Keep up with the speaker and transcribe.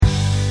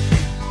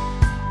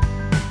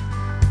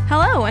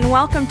Hello, and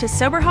welcome to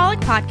Soberholic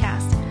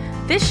Podcast.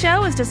 This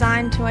show is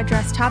designed to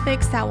address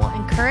topics that will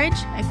encourage,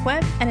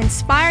 equip, and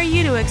inspire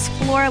you to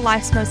explore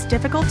life's most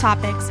difficult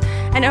topics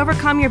and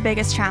overcome your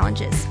biggest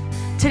challenges.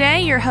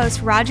 Today, your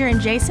hosts Roger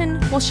and Jason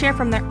will share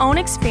from their own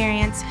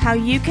experience how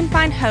you can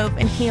find hope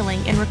and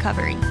healing in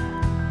recovery.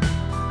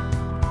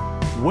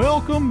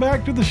 Welcome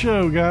back to the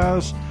show,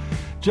 guys.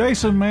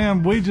 Jason,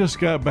 man, we just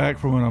got back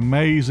from an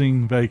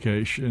amazing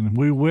vacation.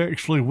 We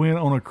actually went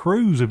on a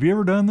cruise. Have you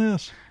ever done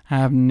this?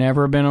 I've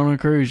never been on a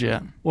cruise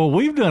yet. Well,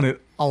 we've done it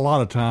a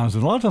lot of times,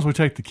 and a lot of times we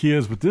take the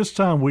kids, but this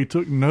time we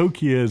took no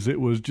kids. It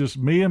was just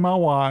me and my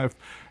wife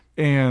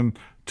and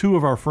two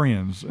of our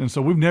friends. And so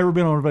we've never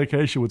been on a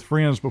vacation with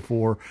friends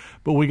before,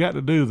 but we got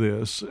to do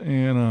this.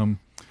 And,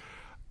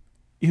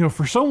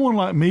 for someone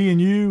like me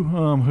and you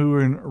who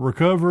are in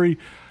recovery,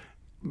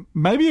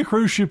 maybe a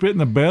cruise ship isn't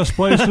the best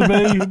place to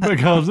be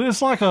because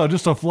it's like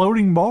just a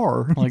floating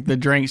bar. Like the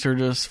drinks are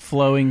just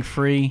flowing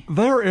free.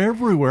 They're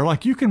everywhere.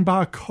 Like you can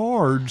buy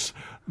cards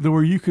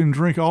where you can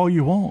drink all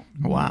you want.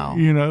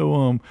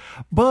 Wow.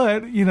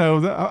 But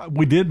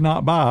we did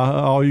not buy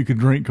all you can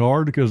drink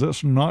card because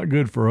that's not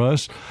good for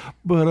us.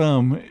 But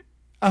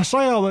I say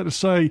all that to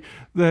say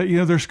that,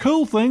 there's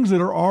cool things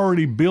that are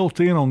already built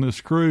in on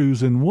this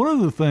cruise. And one of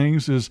the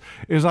things is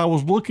I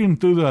was looking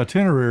through the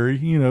itinerary,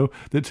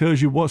 that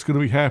tells you what's going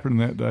to be happening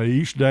that day.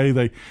 Each day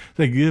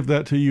they give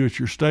that to you at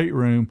your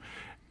stateroom.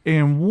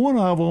 And one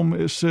of them,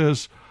 it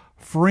says,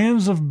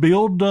 Friends of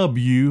Bill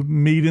W.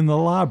 meet in the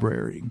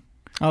library.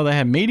 Oh, they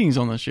have meetings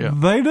on the ship.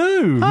 They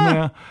do. Huh.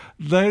 Now,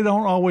 they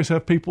don't always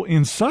have people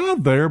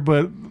inside there,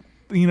 but,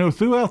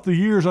 throughout the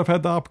years, I've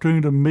had the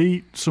opportunity to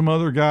meet some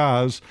other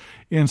guys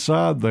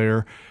inside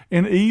there.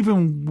 And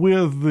even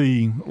with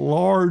the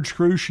large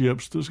cruise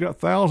ships that's got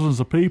thousands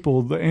of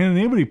people, the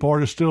anonymity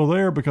part is still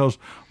there because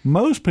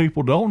most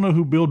people don't know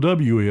who Bill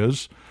W.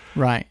 is.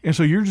 Right. And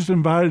so you're just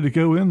invited to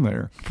go in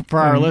there. For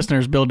our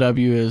listeners, Bill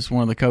W. is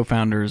one of the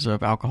co-founders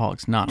of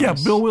Alcoholics Anonymous.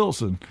 Yeah, Bill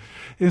Wilson.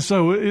 And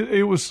so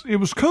it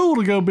was cool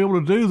to go be able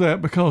to do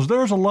that because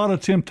there's a lot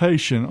of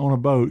temptation on a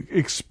boat,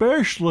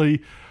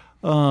 especially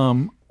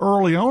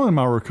early on in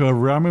my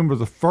recovery. I remember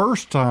the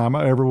first time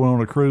I ever went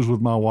on a cruise with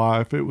my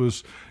wife, it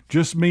was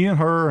just me and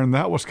her, and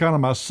that was kind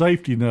of my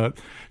safety net.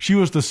 She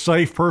was the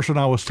safe person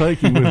I was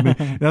taking with me,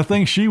 and I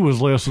think she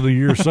was less than a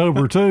year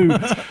sober too.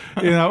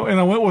 And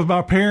I went with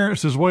my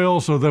parents as well,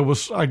 so there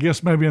was, I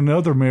guess, maybe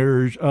another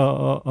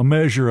a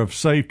measure of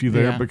safety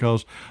there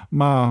because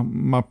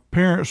my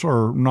parents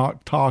are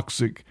not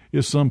toxic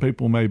as some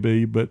people may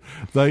be, but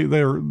they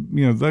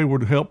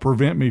would help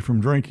prevent me from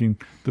drinking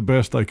the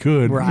best they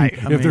could. Right.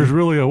 If there's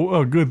really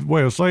a good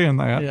way of saying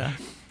that. Yeah.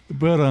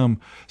 But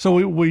so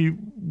we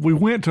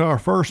went to our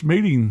first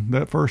meeting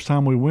that first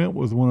time we went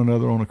with one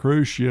another on a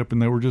cruise ship,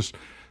 and they were just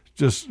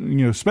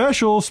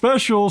special.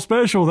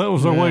 That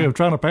was their way of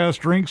trying to pass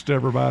drinks to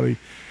everybody.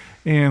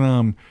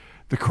 And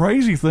the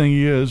crazy thing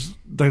is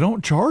they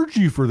don't charge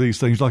you for these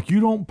things. Like you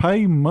don't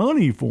pay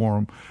money for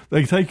them.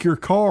 They take your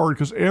card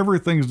because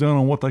everything's done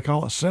on what they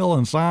call a sell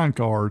and sign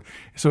card.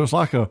 So it's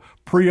like a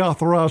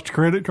pre-authorized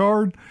credit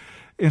card.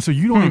 And so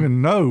you don't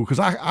even know, because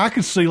I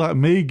could see like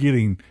me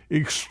getting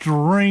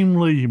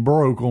extremely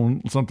broke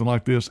on something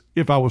like this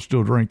if I was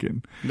still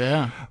drinking.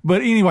 Yeah.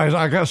 But anyways,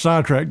 I got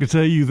sidetracked to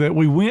tell you that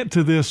we went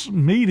to this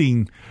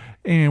meeting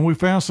and we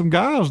found some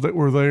guys that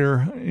were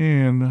there,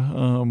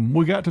 and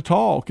we got to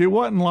talk. It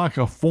wasn't like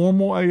a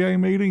formal AA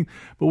meeting,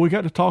 but we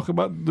got to talk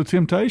about the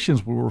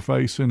temptations we were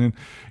facing. And,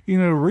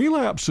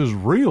 relapse is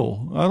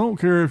real. I don't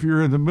care if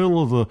you're in the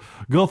middle of the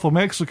Gulf of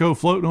Mexico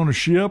floating on a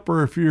ship,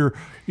 or if you're,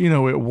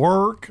 at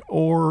work,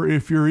 or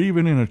if you're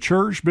even in a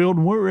church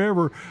building,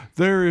 wherever.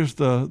 There is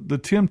the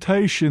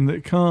temptation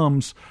that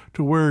comes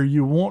to where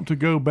you want to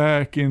go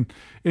back and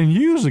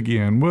use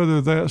again,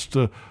 whether that's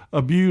to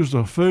abuse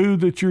the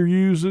food that you're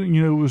using,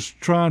 was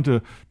trying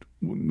to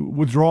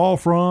withdraw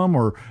from,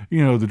 or,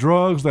 the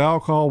drugs, the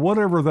alcohol,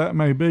 whatever that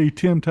may be,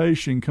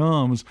 temptation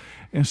comes.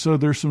 And so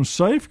there's some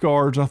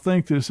safeguards I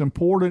think that's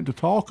important to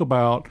talk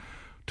about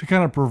to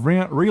kind of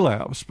prevent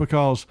relapse,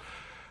 because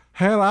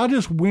had I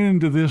just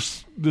went into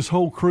this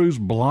whole cruise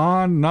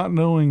blind, not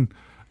knowing,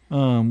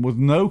 with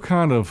no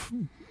kind of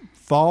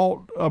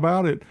thought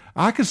about it,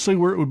 I could see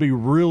where it would be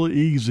really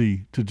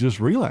easy to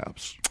just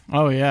relapse.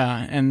 Oh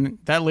yeah, and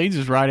that leads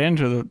us right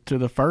into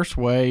the first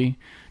way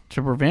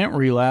to prevent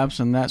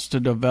relapse, and that's to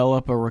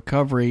develop a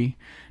recovery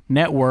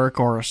network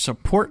or a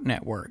support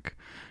network.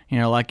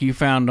 Like you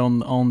found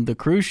on the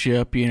cruise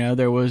ship,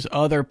 there was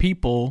other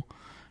people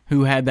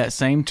who had that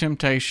same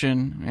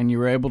temptation, and you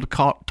were able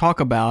to talk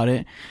about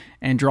it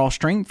and draw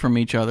strength from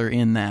each other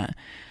in that.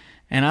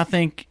 And I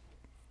think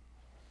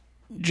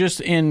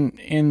just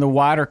in the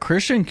wider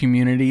Christian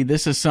community,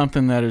 this is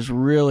something that is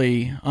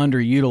really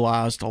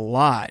underutilized a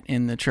lot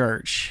in the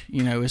church,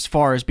 as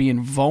far as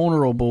being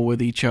vulnerable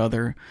with each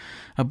other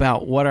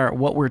about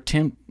what we're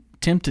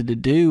tempted to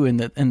do, and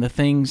the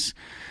things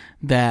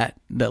that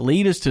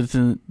lead us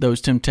to those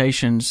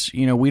temptations.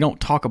 We don't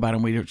talk about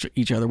them with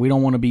each other. We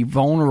don't want to be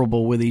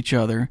vulnerable with each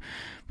other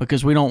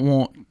because we don't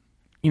want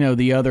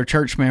the other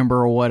church member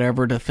or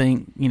whatever to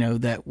think,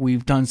 that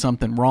we've done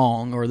something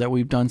wrong or that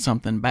we've done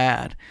something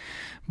bad.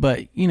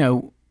 But,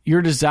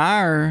 your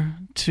desire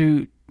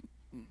to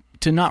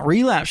not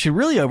relapse should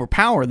really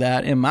overpower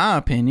that, in my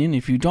opinion.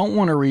 If you don't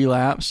want to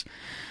relapse,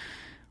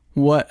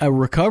 what a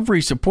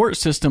recovery support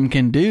system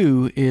can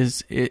do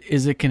is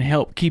it can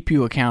help keep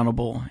you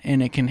accountable,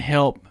 and it can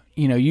help,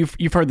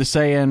 you've heard the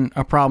saying,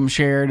 a problem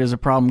shared is a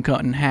problem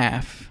cut in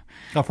half.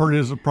 I've heard it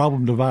as a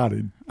problem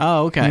divided.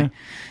 Oh, okay. Yeah.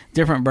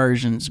 Different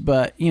versions,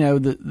 but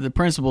the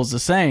principle is the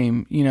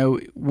same.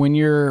 When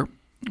you're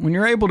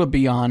able to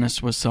be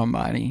honest with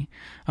somebody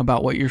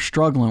about what you're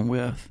struggling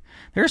with,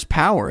 there's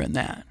power in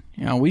that.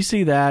 We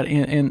see that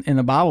in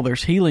the Bible.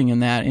 There's healing in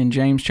that in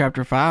James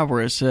chapter 5,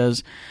 where it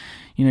says,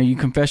 you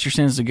confess your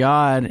sins to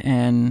God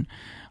and,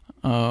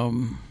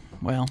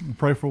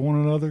 pray for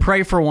one another.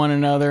 Pray for one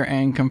another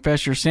and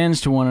confess your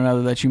sins to one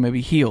another that you may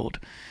be healed.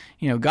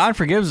 God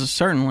forgives us,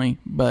 certainly,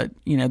 but,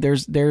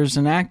 there's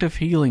an act of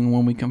healing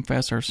when we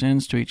confess our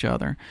sins to each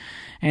other.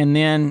 And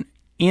then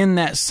in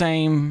that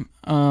same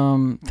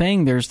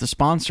thing, there's the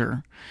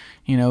sponsor.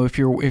 If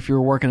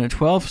you're working a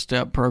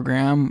 12-step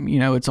program,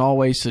 it's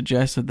always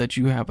suggested that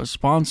you have a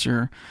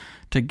sponsor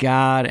to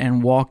guide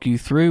and walk you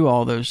through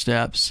all those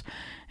steps.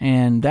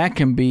 And that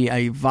can be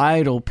a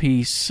vital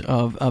piece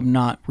of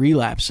not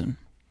relapsing.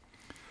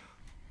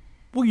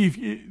 Well,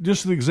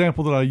 just the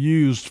example that I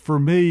used, for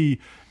me,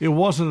 it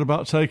wasn't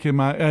about taking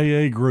my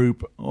AA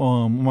group,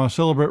 my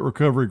Celebrate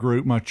Recovery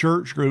group, my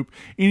church group,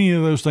 any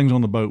of those things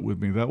on the boat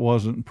with me. That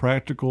wasn't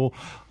practical.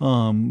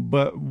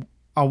 But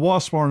I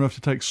was smart enough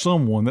to take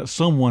someone. That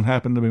someone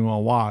happened to be my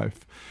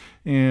wife.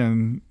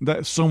 And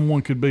that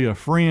someone could be a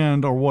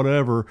friend or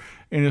whatever.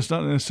 And it's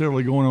not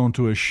necessarily going on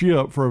to a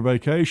ship for a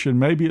vacation.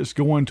 Maybe it's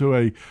going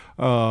to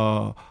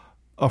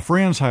a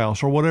friend's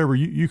house or whatever.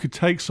 You could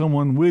take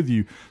someone with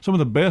you. Some of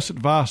the best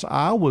advice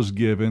I was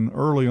given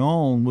early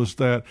on was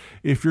that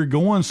if you're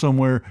going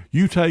somewhere,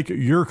 you take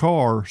your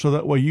car so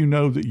that way you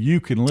know that you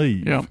can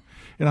leave. Yeah.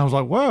 And I was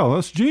like, wow,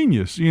 that's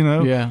genius,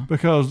 Yeah.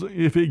 Because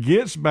if it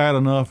gets bad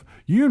enough,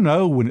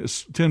 when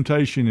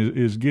temptation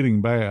is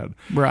getting bad.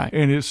 Right.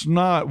 And it's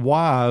not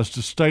wise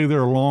to stay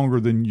there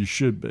longer than you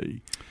should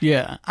be.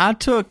 Yeah. I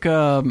took,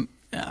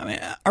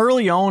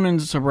 early on in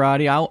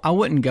sobriety, I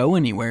wouldn't go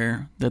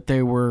anywhere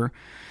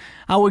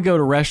I would go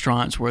to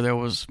restaurants where there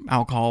was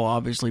alcohol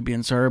obviously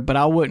being served, but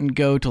I wouldn't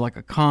go to like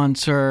a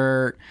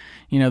concert,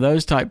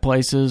 those type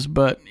places.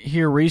 But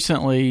here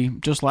recently,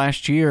 just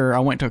last year, I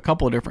went to a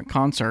couple of different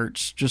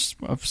concerts just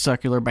of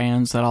secular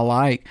bands that I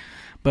like,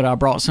 but I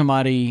brought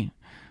somebody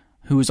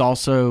who was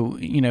also,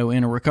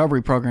 in a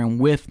recovery program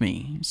with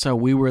me. So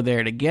we were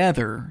there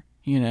together,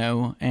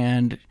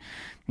 and,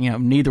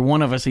 neither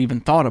one of us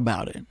even thought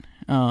about it.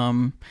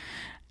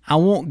 I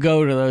won't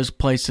go to those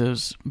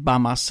places by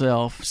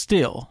myself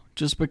still,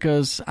 just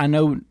because I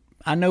know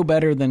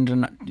better than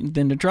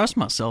to trust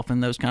myself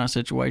in those kind of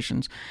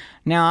situations.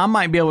 Now, I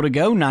might be able to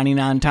go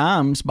 99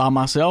 times by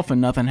myself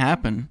and nothing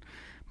happen,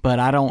 but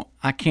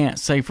I can't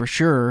say for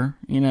sure,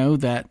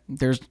 that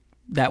there's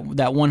that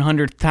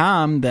 100th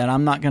time that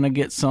I'm not going to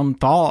get some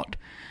thought,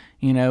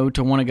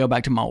 to want to go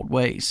back to my old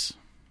ways.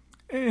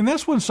 And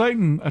that's when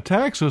Satan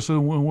attacks us,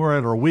 and when we're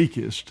at our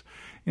weakest.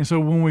 And so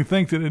when we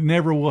think that it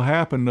never will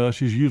happen to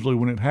us is usually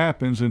when it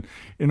happens. And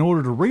in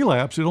order to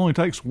relapse, it only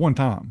takes one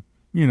time,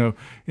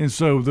 And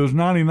so those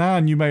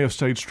 99 you may have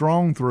stayed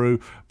strong through,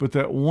 but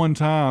that one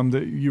time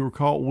that you were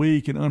caught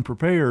weak and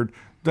unprepared,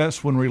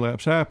 that's when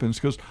relapse happens.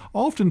 Because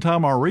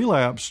oftentimes our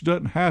relapse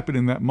doesn't happen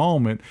in that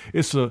moment.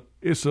 It's a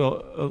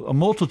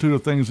multitude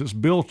of things that's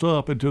built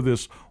up into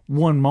this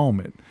one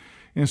moment.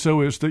 And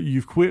so it's that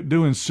you've quit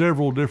doing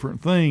several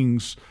different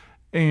things,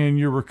 and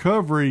your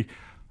recovery,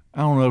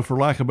 I don't know, for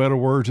lack of better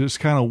words, it's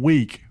kind of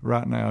weak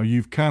right now.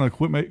 You've kind of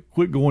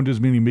quit going to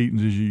as many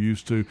meetings as you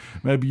used to.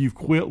 Maybe you've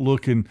quit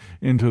looking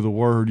into the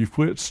Word. You've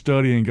quit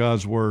studying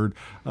God's Word.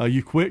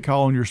 You quit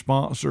calling your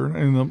sponsor.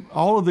 And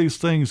all of these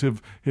things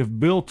have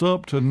built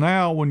up to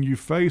now when you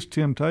face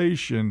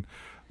temptation,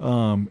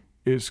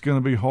 it's going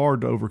to be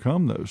hard to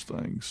overcome those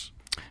things.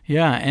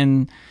 Yeah,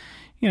 and,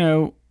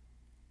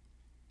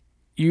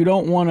 you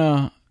don't want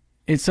to...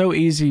 It's so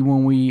easy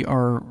when we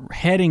are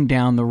heading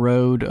down the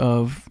road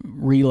of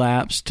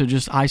relapse to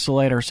just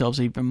isolate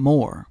ourselves even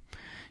more.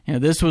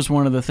 This was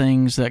one of the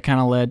things that kind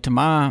of led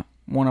to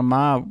one of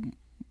my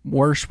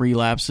worst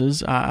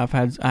relapses. I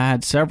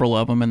had several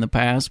of them in the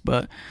past,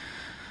 but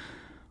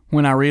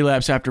when I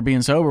relapsed after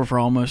being sober for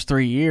almost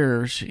 3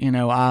 years,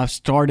 I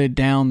started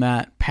down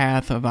that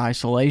path of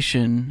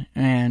isolation,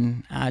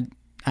 and I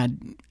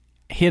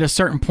hit a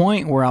certain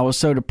point where I was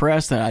so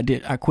depressed that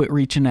I quit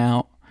reaching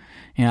out.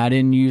 And I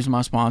didn't use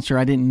my sponsor.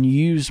 I didn't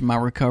use my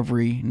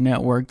recovery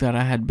network that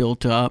I had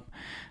built up.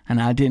 And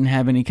I didn't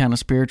have any kind of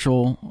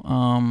spiritual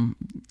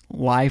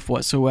life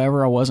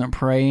whatsoever. I wasn't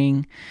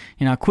praying.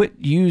 I quit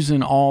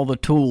using all the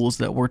tools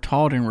that were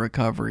taught in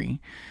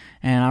recovery.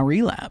 And I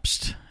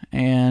relapsed.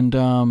 And,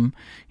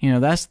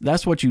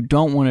 that's what you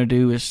don't want to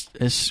do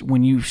is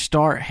when you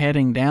start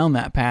heading down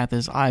that path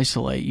is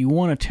isolate. You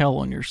want to tell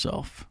on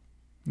yourself.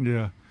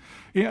 Yeah.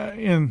 Yeah,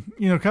 and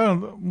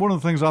kind of one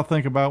of the things I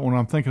think about when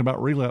I'm thinking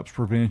about relapse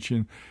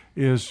prevention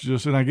is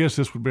just, and I guess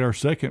this would be our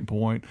second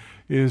point,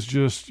 is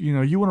just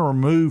you want to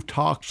remove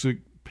toxic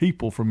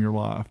people from your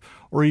life,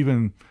 or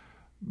even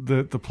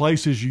the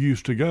places you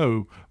used to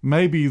go.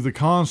 Maybe the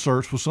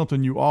concerts was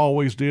something you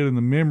always did, and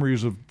the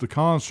memories of the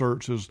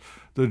concerts is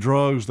the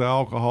drugs, the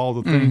alcohol,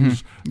 the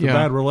things, the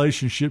bad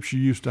relationships you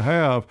used to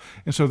have.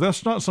 And so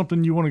that's not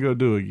something you want to go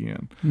do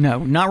again. No,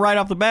 not right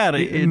off the bat.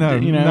 No,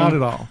 not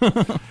at all.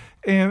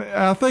 And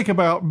I think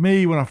about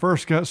me when I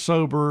first got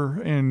sober,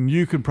 and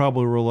you can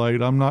probably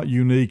relate. I'm not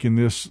unique in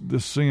this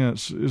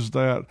sense, is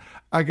that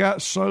I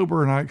got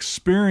sober and I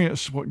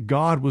experienced what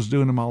God was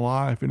doing in my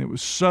life, and it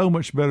was so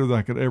much better than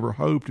I could ever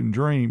hoped and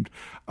dreamed.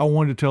 I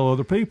wanted to tell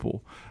other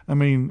people. I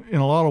mean, in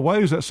a lot of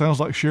ways, that sounds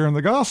like sharing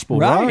the gospel,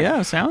 right?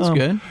 Yeah, sounds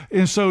good.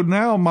 And so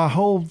now my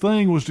whole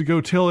thing was to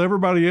go tell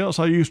everybody else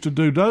I used to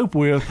do dope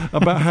with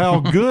about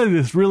how good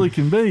this really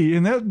can be.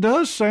 And that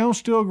does sound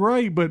still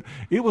great, but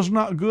it was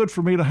not good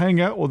for me to hang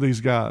out with these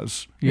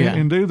guys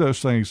and do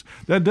those things.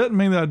 That doesn't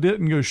mean that I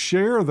didn't go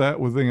share that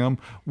with them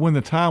when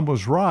the time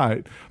was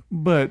right.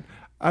 But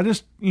I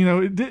just,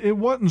 it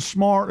wasn't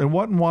smart and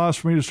wasn't wise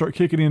for me to start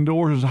kicking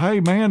indoors and say, hey,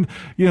 man,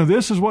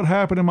 this is what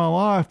happened in my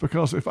life.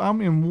 Because if I'm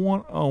in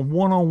a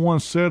one-on-one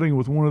setting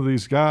with one of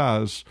these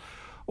guys,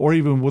 or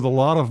even with a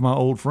lot of my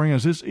old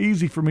friends, it's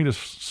easy for me to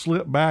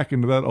slip back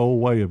into that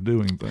old way of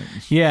doing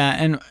things. Yeah,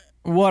 and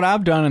what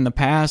I've done in the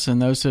past in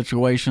those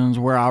situations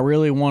where I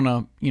really want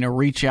to,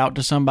 reach out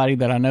to somebody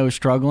that I know is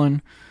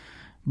struggling,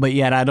 but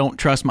yet I don't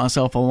trust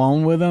myself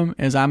alone with them,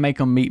 is I make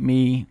them meet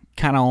me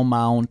kind of on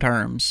my own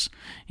terms,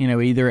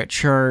 either at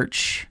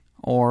church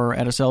or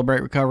at a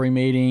Celebrate Recovery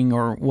meeting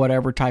or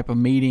whatever type of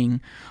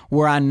meeting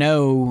where I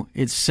know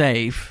it's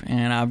safe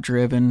and I've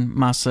driven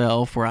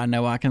myself, where I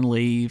know I can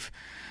leave.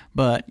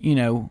 But,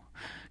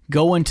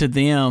 going to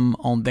them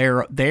on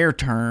their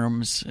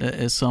terms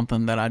is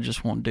something that I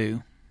just won't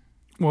do.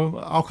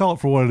 Well, I'll call it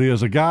for what it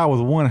is. A guy with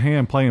one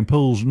hand playing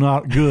pool's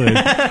not good.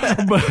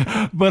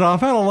 but I've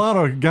had a lot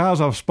of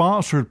guys I've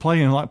sponsored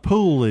playing like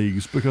pool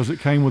leagues because it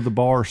came with the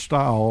bar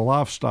style,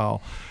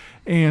 lifestyle.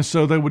 And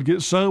so they would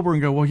get sober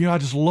and go, well, I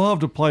just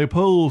love to play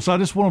pool, so I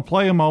just want to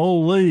play in my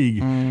old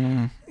league.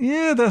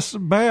 Yeah, that's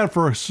bad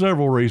for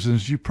several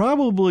reasons. You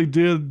probably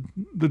did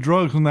the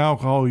drugs and the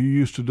alcohol you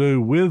used to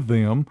do with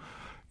them.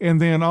 And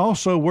then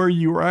also where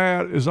you were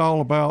at is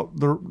all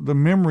about the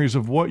memories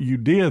of what you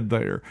did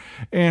there.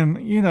 And,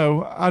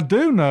 I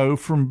do know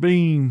from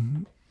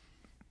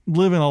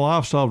living a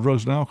lifestyle of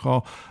drugs and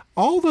alcohol,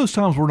 all those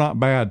times were not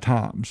bad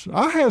times.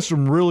 I had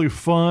some really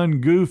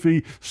fun,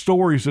 goofy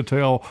stories to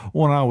tell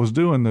when I was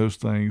doing those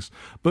things.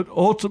 But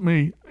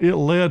ultimately, it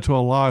led to a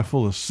life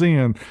full of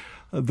sin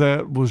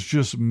that was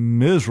just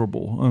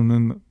miserable. And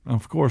then,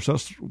 of course,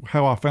 that's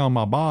how I found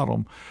my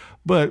bottom.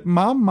 But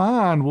my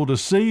mind will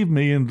deceive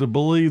me into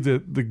believe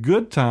that the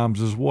good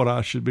times is what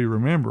I should be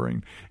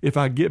remembering if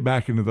I get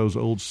back into those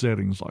old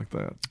settings like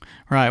that.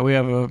 Right. We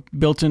have a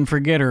built-in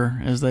forgetter,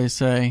 as they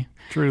say.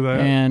 True that.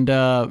 And,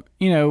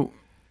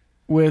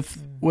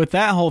 with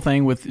that whole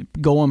thing,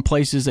 with going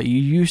places that you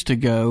used to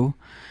go,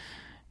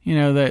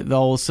 the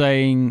old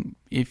saying,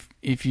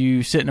 if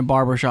you sit in a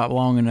barbershop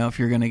long enough,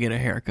 you're going to get a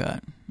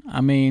haircut. I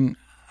mean,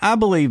 I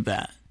believe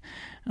that.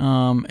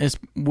 It's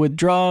with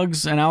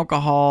drugs and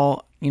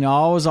alcohol,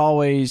 I was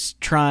always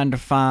trying to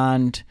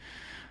find,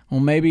 well,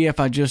 maybe if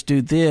I just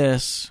do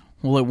this,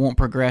 well, it won't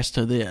progress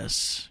to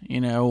this,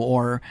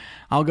 or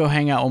I'll go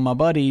hang out with my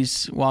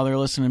buddies while they're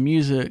listening to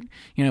music,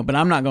 but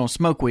I'm not going to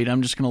smoke weed.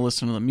 I'm just going to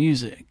listen to the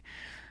music.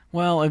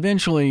 Well,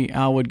 eventually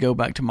I would go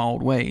back to my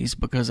old ways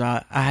because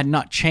I had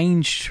not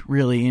changed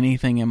really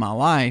anything in my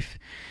life.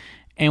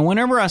 And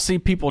whenever I see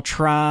people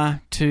try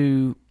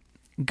to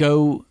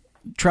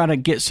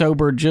get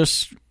sober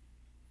just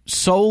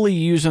solely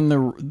using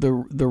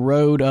the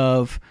road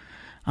of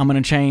I'm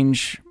going to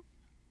change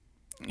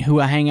who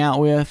I hang out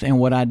with and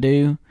what I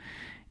do,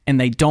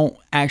 and they don't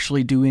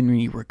actually do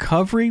any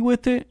recovery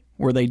with it,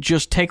 where they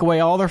just take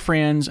away all their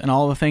friends and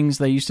all the things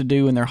they used to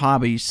do and their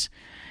hobbies,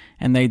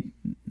 and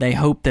they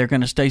hope they're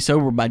going to stay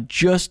sober by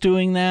just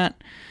doing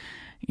that,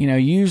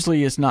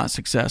 usually it's not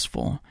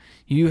successful.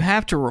 You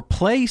have to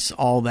replace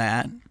all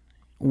that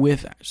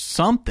with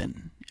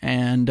something.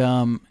 And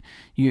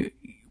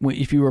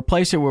if you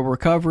replace it with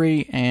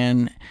recovery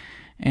and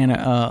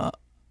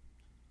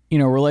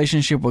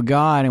relationship with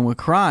God and with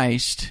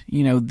Christ,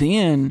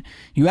 then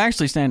you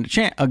actually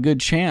stand a good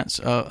chance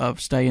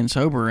of staying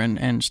sober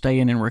and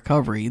staying in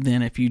recovery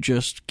than if you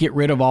just get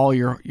rid of all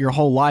your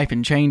whole life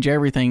and change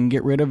everything,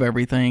 get rid of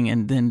everything,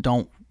 and then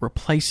don't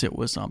replace it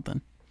with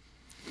something.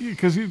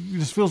 Because it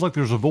just feels like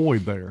there's a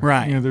void there.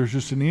 Right. There's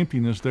just an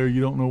emptiness there.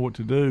 You don't know what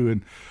to do.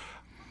 And,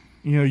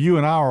 you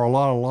and I are a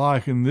lot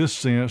alike in this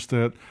sense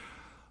that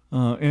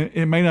And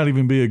it may not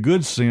even be a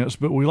good sense,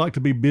 but we like to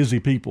be busy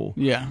people.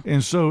 Yeah.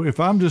 And so if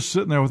I'm just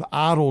sitting there with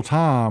idle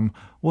time,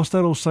 what's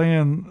that old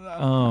saying?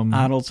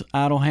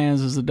 Idle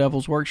hands is the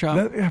devil's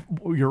workshop.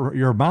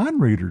 You're a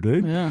mind reader,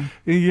 dude. Yeah.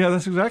 Yeah,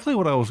 that's exactly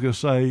what I was going to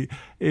say,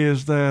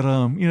 is that,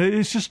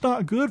 it's just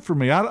not good for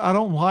me. I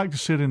don't like to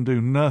sit and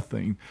do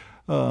nothing.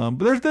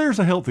 But there's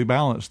a healthy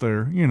balance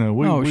there.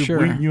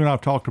 Sure. You and I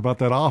have talked about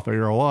that off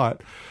air a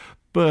lot.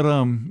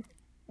 But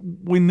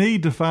we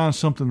need to find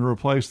something to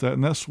replace that,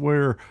 and that's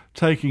where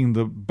taking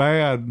the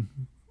bad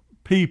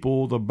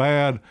people, the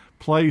bad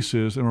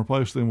places, and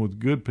replace them with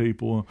good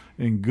people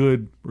and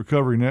good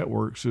recovery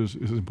networks is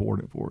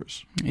important for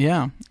us.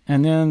 Yeah.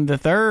 And then the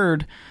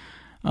third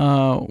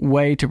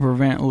way to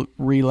prevent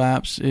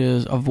relapse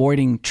is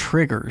avoiding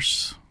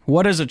triggers.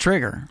 What is a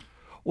trigger?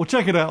 Well,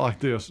 check it out like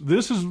this.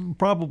 This is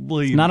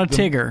probably... It's not a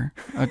tigger.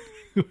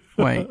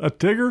 Wait. A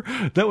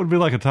tigger? That would be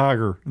like a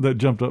tiger that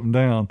jumped up and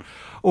down.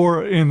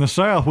 Or in the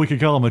South, we could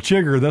call them a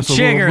chigger. That's a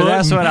chigger, little button.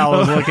 that's what I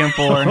was looking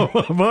for.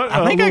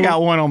 I think I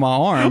got one on my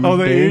arm. Oh,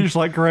 they dude. itch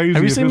like crazy.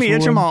 Have you seen me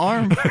itching my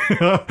arm?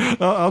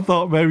 I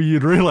thought maybe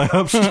you'd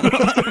relapsed.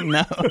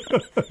 No.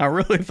 I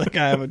really think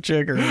I have a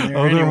chigger in there.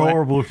 Oh, they're anyway.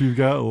 horrible if you've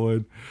got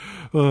one.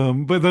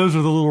 But those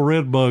are the little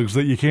red bugs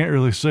that you can't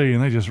really see,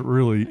 and they just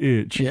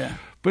really itch. Yeah.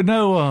 But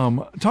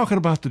no, talking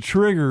about the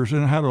triggers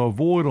and how to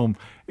avoid them,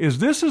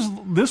 this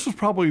was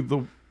probably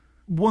the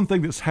one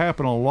thing that's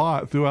happened a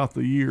lot throughout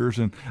the years,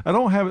 and I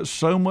don't have it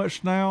so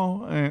much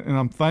now, and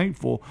I'm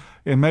thankful.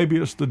 And maybe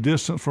it's the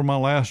distance from my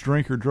last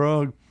drink or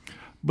drug,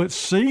 but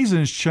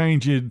seasons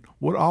changing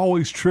would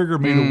always trigger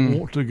me to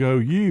want to go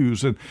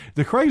use. And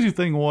the crazy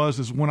thing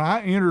is when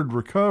I entered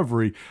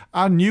recovery,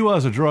 I knew I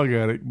was a drug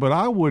addict, but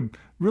I would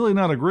really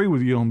not agree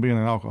with you on being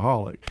an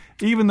alcoholic,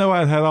 even though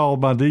I'd had all of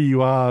my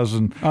DUIs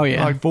and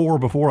like 4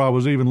 before I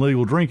was even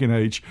legal drinking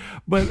age.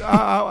 But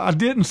I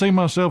didn't see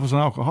myself as an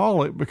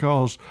alcoholic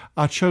because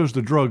I chose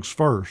the drugs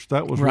first.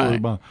 That was really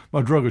my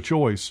drug of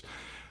choice.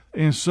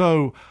 And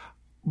so,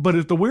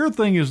 but the weird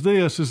thing is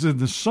in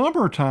the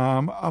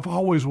summertime, I've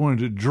always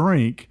wanted to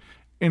drink.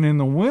 And in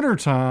the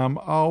wintertime,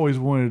 I always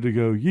wanted to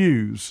go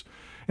use.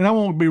 And I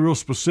won't be real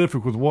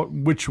specific with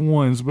which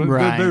ones, but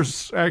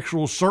there's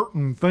actual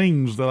certain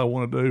things that I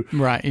want to do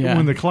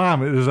when the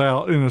climate is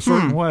out in a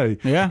certain way.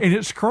 Yeah. And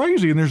it's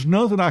crazy, and there's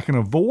nothing I can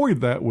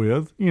avoid that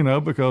with,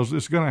 because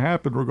it's going to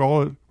happen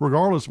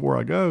regardless of where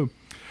I go.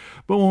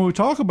 But when we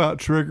talk about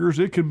triggers,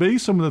 it could be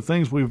some of the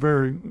things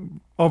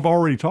I've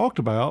already talked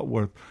about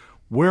with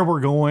where we're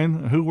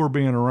going, who we're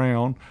being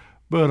around.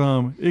 But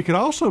it could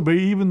also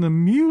be even the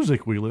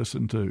music we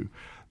listen to.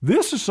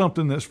 This is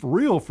something that's for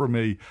real for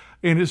me,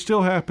 and it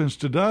still happens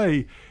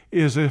today,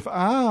 is if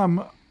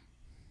I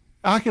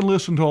can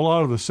listen to a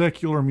lot of the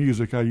secular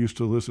music I used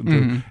to listen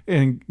to.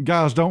 And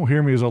guys, don't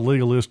hear me as a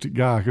legalistic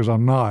guy, because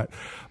I'm not.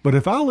 But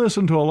if I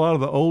listen to a lot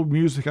of the old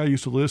music I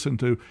used to listen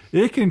to,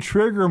 it can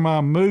trigger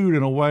my mood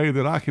in a way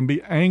that I can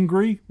be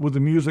angry with the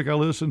music I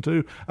listen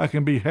to. I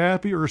can be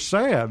happy or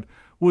sad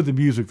with the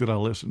music that I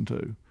listen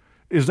to.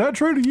 Is that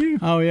true to you?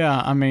 Oh,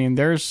 yeah. I mean,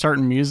 there's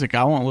certain music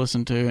I won't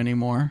listen to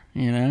anymore,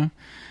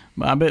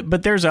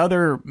 But there's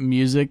other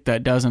music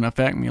that doesn't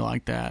affect me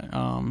like that.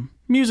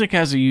 Music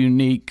has a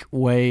unique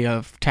way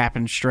of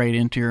tapping straight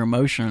into your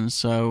emotions.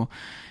 So,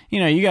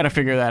 you got to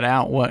figure that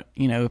out.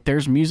 If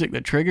there's music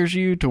that triggers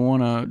you to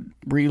want to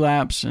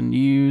relapse and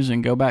use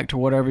and go back to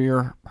whatever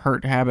your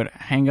hurt habit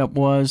hang up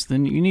was,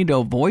 then you need to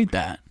avoid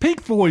that.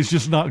 Pink Floyd's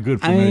just not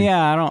good for me.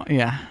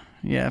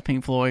 Yeah,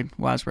 Pink Floyd,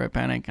 Widespread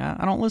Panic.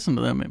 I don't listen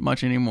to them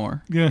much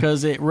anymore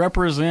because it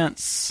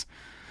represents,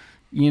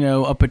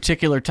 a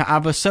particular time.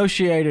 I've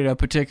associated a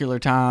particular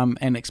time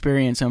and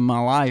experience in my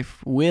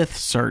life with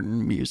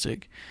certain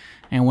music,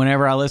 and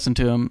whenever I listen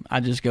to them, I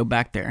just go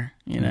back there.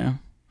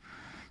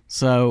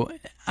 So,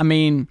 I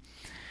mean,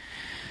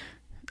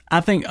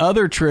 I think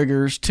other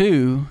triggers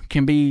too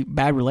can be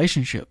bad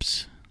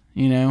relationships.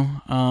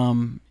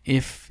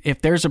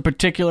 If there's a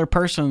particular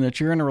person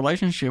that you're in a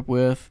relationship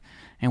with,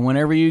 and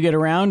whenever you get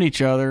around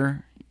each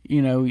other,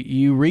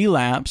 you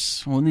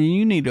relapse, well, then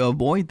you need to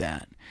avoid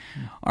that.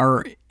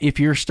 Or if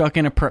you're stuck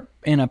in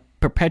a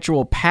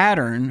perpetual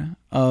pattern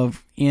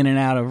of in and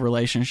out of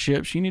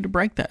relationships, you need to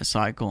break that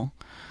cycle.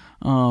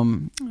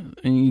 And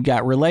you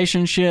got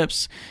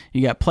relationships,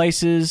 you got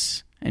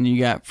places, and you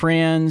got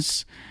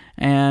friends.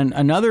 And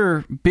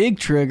another big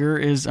trigger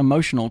is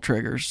emotional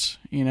triggers.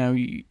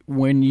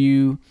 When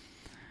you,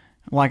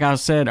 like I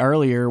said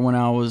earlier, when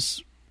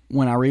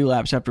I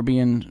relapsed after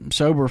being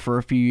sober for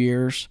a few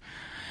years,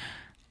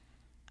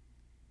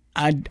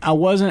 I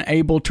wasn't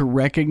able to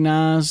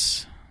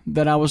recognize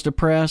that I was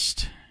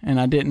depressed, and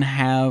I didn't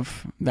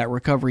have that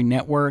recovery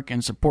network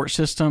and support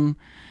system.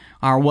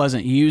 I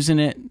wasn't using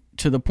it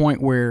to the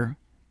point where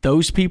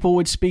those people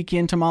would speak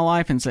into my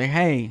life and say,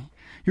 "Hey,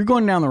 you're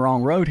going down the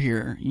wrong road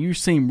here. You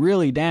seem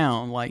really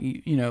down. Like,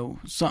 you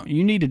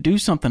need to do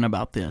something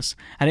about this."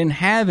 I didn't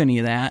have any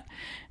of that,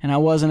 and I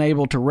wasn't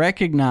able to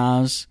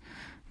recognize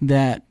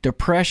that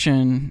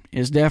depression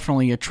is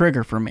definitely a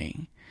trigger for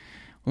me.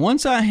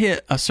 Once I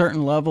hit a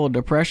certain level of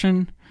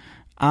depression,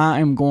 I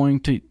am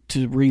going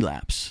to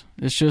relapse.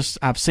 It's just,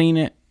 I've seen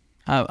it.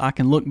 I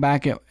can look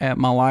back at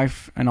my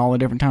life and all the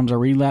different times I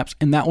relapsed,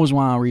 and that was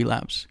why I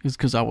relapsed. It's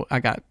because I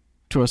got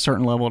to a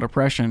certain level of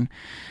depression,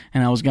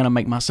 and I was going to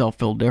make myself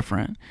feel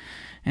different.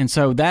 And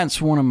so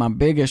that's one of my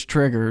biggest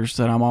triggers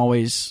that I'm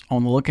always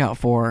on the lookout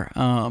for.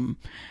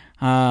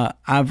 I've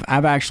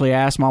actually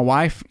asked my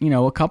wife,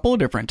 a couple of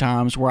different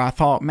times where I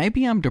thought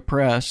maybe I'm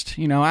depressed.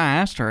 I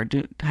asked her,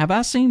 have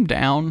I seemed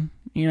down,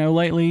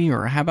 lately,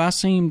 or have I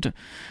seemed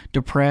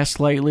depressed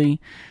lately?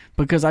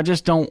 Because I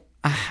just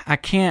I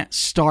can't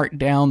start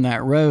down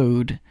that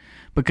road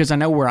because I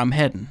know where I'm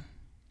heading.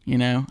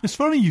 It's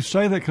funny you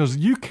say that because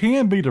you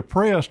can be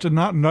depressed and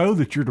not know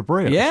that you're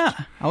depressed. Yeah.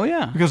 Oh,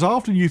 yeah. Because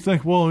often you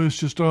think, well, it's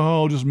just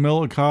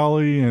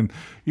melancholy and,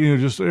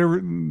 just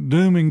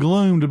doom and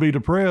gloom to be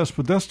depressed.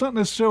 But that's not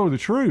necessarily the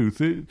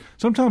truth.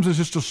 Sometimes it's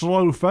just a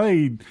slow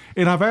fade.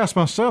 And I've asked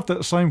myself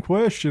that same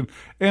question,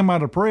 am I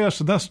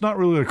depressed? And that's not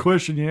really a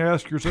question you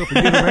ask yourself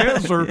and get an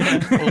answer.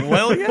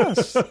 Well,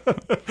 yes.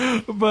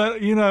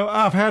 But,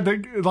 I've had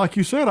to, like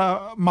you said,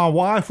 my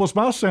wife was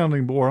my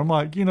sounding board. I'm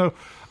like,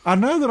 I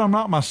know that I'm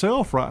not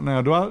myself right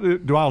now. Do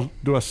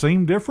I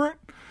seem different?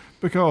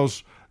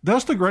 Because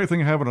that's the great thing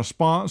of having a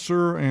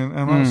sponsor. And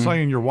I'm not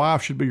saying your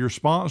wife should be your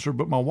sponsor,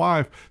 but my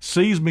wife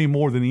sees me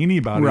more than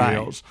anybody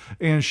else.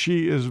 And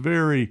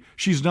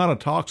she's not a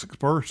toxic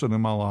person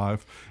in my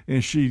life.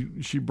 And she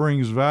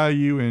brings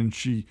value and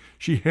she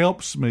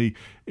helps me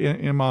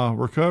in my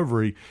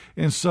recovery.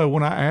 And so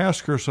when I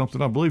ask her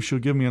something, I believe she'll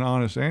give me an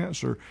honest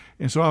answer.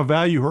 And so I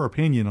value her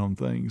opinion on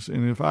things.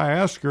 And if I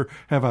ask her,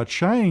 have I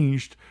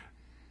changed?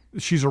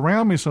 She's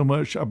around me so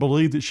much, I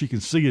believe that she can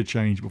see a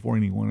change before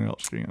anyone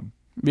else can.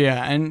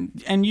 Yeah,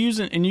 and you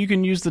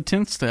can use the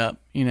 10th step,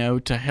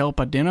 to help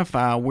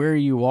identify where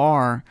you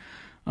are,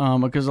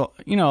 because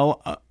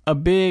a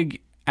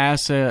big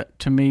asset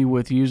to me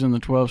with using the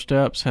 12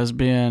 steps has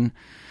been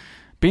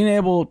being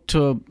able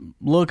to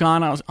look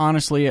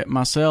honestly at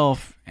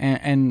myself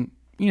and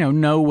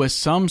know with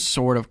some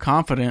sort of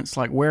confidence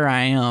like where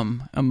I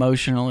am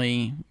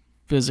emotionally,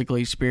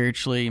 physically,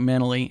 spiritually,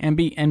 mentally,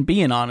 and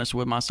being honest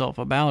with myself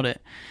about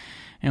it.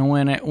 And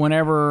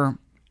whenever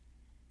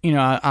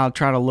I'll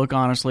try to look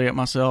honestly at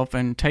myself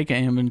and take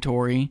an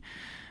inventory.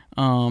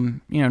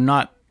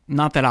 Not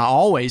that I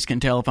always can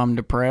tell if I'm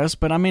depressed,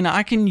 but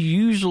I can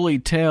usually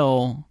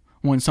tell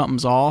when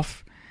something's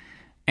off.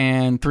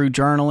 And through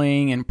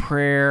journaling and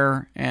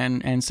prayer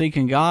and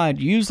seeking God,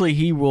 usually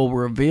He will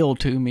reveal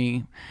to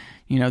me,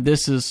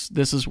 this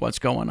is what's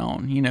going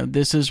on.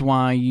 This is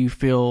why you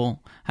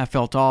have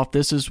felt off.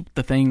 This is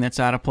the thing that's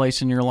out of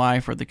place in your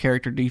life or the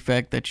character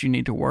defect that you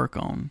need to work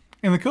on.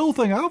 And the cool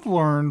thing I've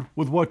learned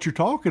with what you're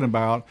talking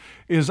about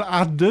is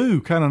I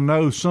do kind of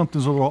know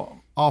something's a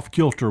little off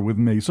kilter with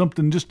me.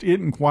 Something just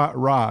isn't quite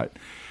right.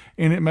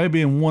 And it may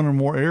be in one or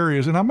more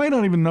areas. And I may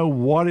not even know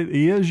what it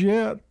is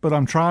yet, but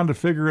I'm trying to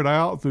figure it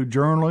out through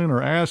journaling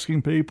or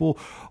asking people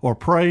or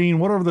praying,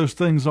 whatever those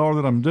things are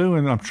that I'm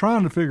doing. I'm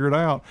trying to figure it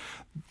out.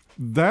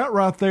 That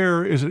right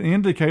there is an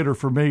indicator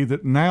for me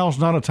that now's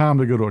not a time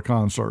to go to a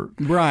concert.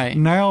 Right.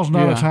 Now's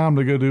not a time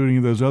to go do any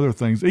of those other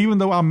things, even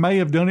though I may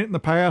have done it in the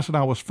past and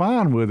I was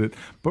fine with it.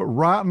 But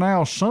right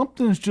now,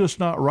 something's just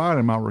not right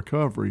in my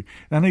recovery.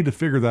 And I need to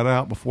figure that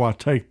out before I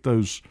take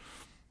those,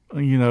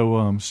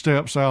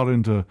 steps out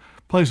into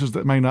places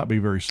that may not be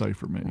very safe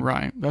for me.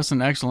 Right. That's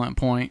an excellent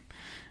point.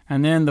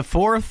 And then the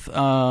fourth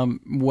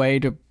way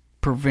to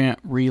prevent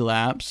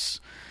relapse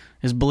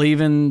is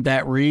believing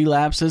that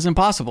relapse is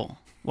impossible.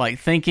 Like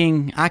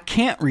thinking, I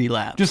can't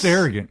relapse. Just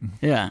arrogant.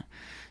 Yeah.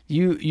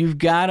 You've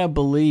got to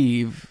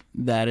believe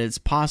that it's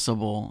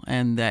possible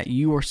and that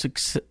you are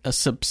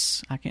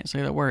I can't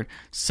say that word,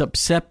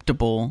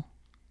 susceptible.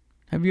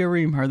 Have you ever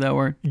even heard that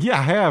word? Yeah,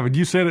 I have, and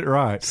you said it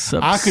right.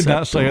 I could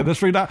not say it.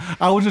 That's right.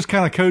 I was just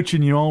kind of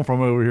coaching you on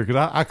from over here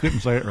because I couldn't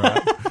say it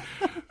right.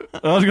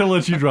 I was going to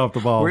let you drop the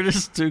ball. We're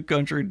just two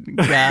country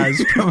guys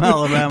from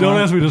Alabama. Don't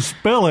ask me to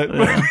spell it.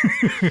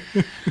 Yeah.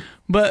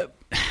 But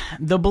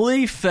the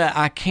belief that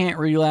I can't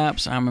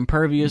relapse, I'm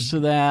impervious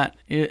to that,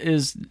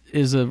 is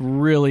a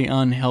really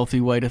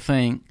unhealthy way to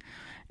think.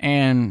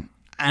 And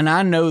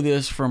I know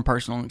this from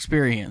personal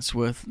experience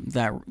with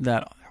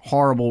that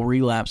horrible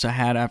relapse I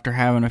had after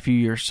having a few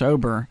years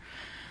sober.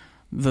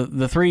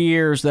 The 3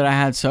 years that I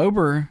had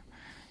sober,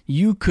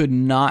 you could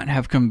not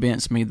have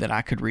convinced me that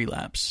I could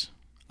relapse.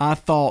 I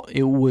thought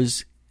it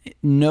was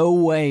no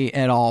way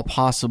at all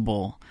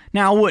possible.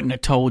 Now, I wouldn't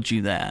have told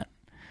you that.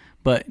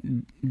 But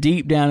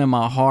deep down in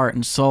my heart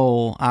and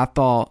soul, I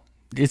thought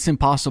it's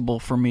impossible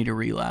for me to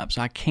relapse.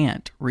 I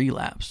can't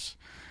relapse.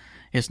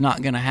 It's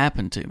not going to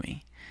happen to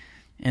me.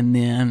 And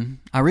then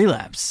I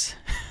relapse.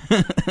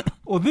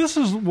 Well, this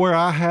is where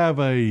I have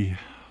I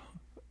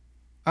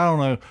don't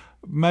know,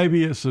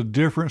 maybe it's a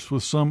difference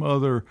with some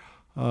other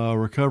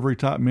recovery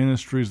type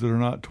ministries that are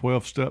not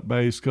 12-step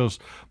based, because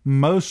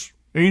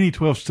any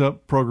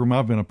 12-step program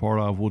I've been a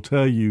part of will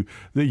tell you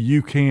that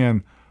you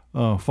can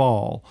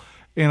fall.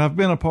 And I've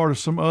been a part of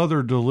some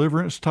other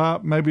deliverance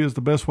type, maybe is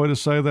the best way to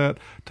say that,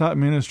 type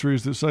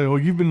ministries that say, well,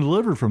 you've been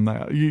delivered from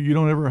that.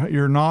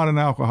 You're not an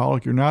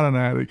alcoholic. You're not an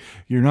addict.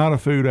 You're not a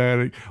food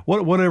addict.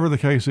 Whatever the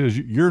case is,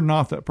 you're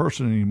not that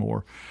person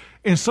anymore.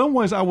 In some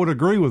ways, I would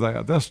agree with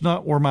that. That's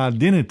not where my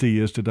identity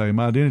is today.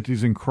 My identity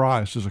is in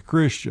Christ as a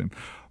Christian.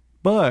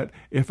 But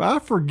if I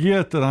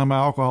forget that I'm an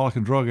alcoholic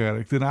and drug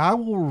addict, then I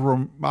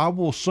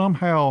will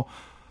somehow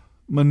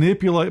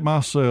manipulate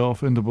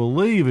myself into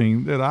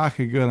believing that I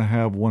could going to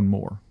have one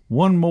more.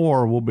 One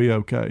more will be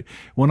okay.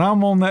 When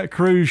I'm on that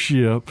cruise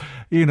ship,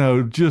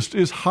 just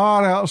it's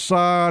hot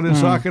outside, and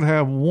so I could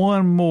have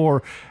one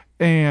more.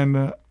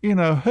 And,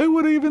 who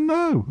would even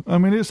know? I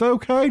mean, it's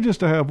okay just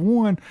to have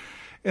one.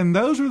 And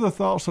those are the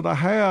thoughts that I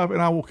have, and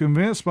I will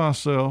convince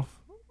myself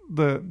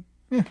that,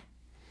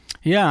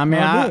 Yeah, I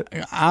mean,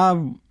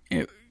 I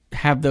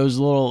have those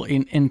little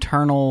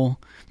internal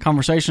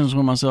conversations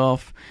with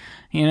myself.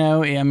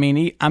 I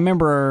mean, I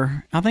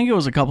remember, I think it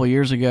was a couple of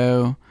years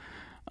ago,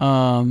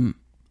 I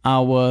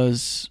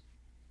was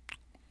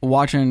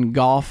watching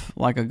golf,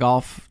 like a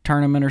golf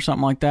tournament or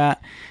something like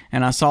that,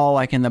 and I saw,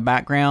 like, in the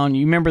background,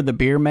 you remember the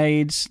beer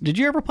maids? Did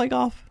you ever play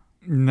golf?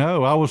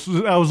 No, I was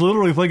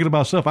literally thinking to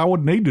myself, I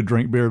would need to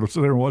drink beer to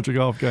sit there and watch a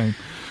golf game.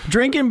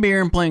 Drinking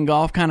beer and playing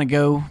golf kind of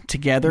go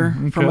together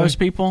for most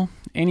people.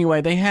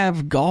 Anyway, they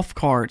have golf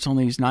carts on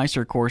these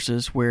nicer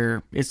courses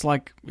where it's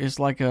like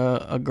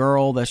a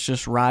girl that's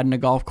just riding a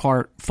golf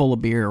cart full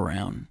of beer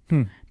around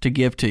to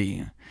give to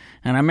you.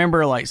 And I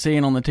remember like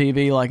seeing on the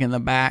TV, like in the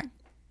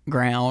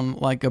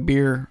background, like a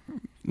beer,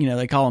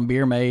 they call them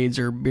beer maids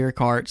or beer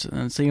carts,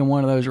 and seeing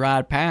one of those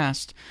ride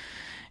past,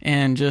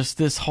 and just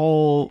this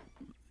whole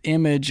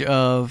image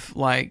of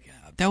like,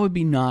 that would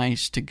be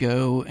nice to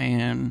go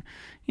and,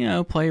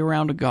 play a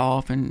round of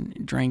golf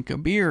and drink a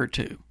beer or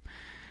two.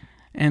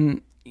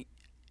 And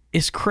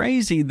it's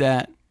crazy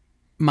that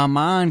my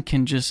mind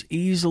can just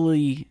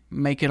easily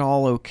make it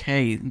all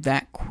okay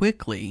that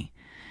quickly,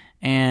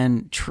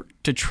 and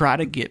to try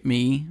to get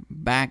me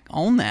back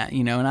on that,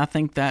 and I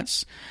think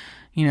that's,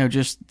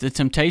 just the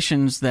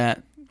temptations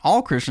that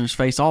all Christians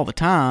face all the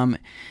time.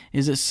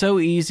 Is it's so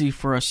easy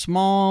for a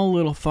small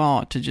little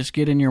thought to just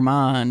get in your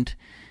mind,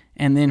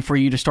 and then for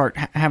you to start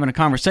having a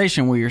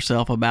conversation with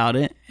yourself about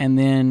it, and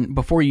then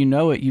before you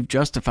know it, you've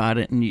justified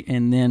it,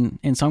 and then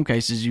in some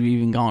cases you've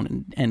even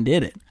gone and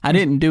did it. I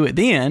didn't do it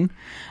then.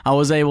 I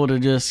was able to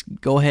just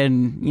go ahead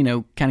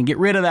and kind of get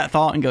rid of that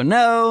thought and go,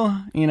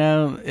 no,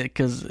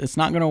 because it's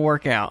not going to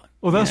work out.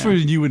 Well, that's the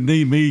reason you would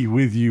need me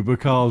with you,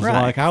 because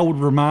like I would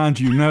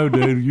remind you, no,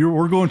 dude,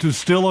 we're going to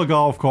steal a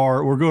golf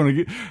cart. We're going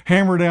to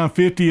hammer down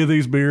 50 of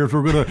these beers.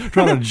 We're going to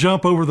try to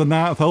jump over the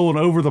ninth hole and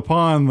over the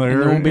pond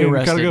there, and be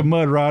arrested. Kind of go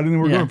mud riding,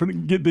 and we're going to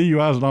get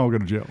DUIs and all go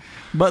to jail.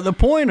 But the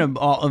point of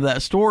all of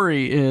that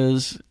story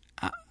is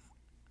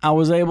I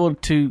was able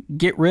to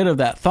get rid of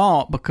that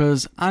thought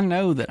because I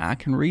know that I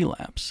can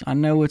relapse. I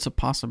know it's a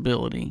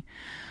possibility.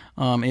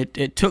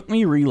 It took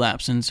me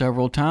relapsing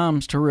several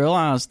times to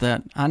realize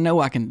that I know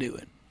I can do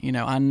it.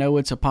 I know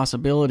it's a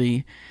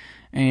possibility,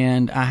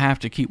 and I have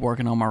to keep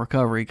working on my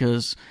recovery,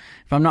 because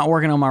if I'm not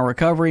working on my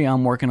recovery,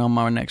 I'm working on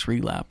my next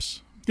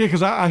relapse. Yeah,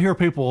 because I hear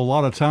people a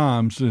lot of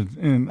times,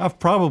 and I've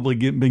probably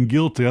been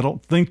guilty. I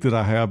don't think that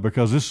I have,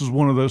 because this is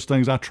one of those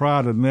things I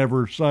try to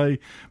never say,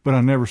 but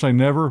I never say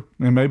never.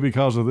 And maybe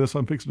because of this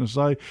I'm fixing to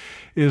say,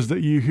 is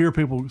that you hear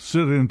people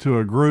sit into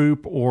a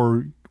group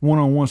or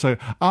one-on-one say,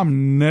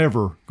 I'm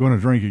never going to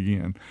drink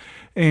again.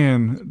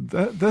 And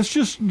that's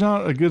just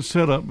not a good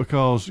setup,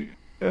 because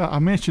I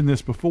mentioned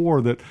this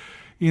before that,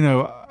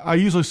 I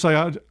usually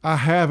say I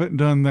haven't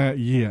done that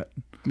yet.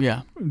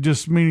 Yeah.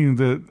 Just meaning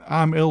that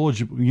I'm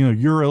eligible,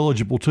 you're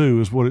eligible too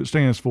is what it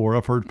stands for.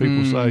 I've heard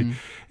people say.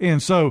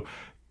 And so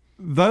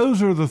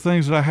those are the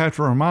things that I have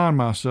to remind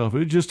myself.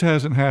 It just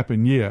hasn't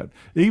happened yet.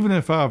 Even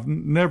if I've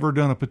never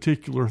done a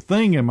particular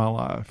thing in my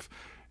life,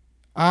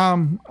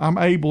 I'm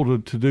able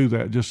to do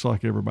that just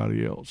like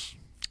everybody else.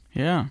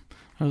 Yeah.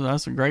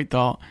 That's a great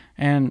thought.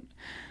 And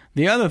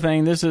the other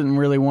thing, this isn't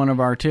really one of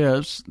our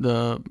tips,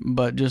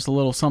 but just a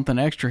little something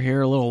extra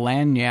here, a little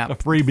lagniappe. A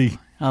freebie.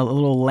 A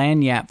little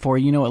lagniappe for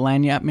you. You know what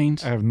lagniappe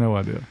means? I have no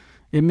idea.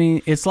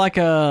 It's like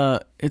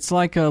a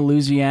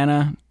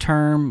Louisiana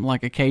term,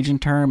 like a Cajun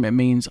term. It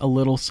means a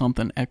little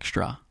something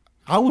extra.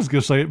 I was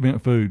going to say it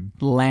meant food.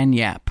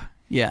 Lagniappe.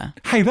 Yeah.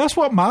 Hey, that's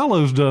what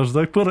Milo's does.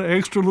 They put an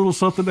extra little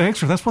something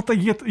extra. That's what they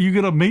get. You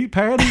get a meat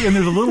patty and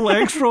there's a little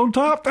extra on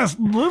top. That's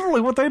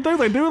literally what they do.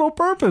 They do it on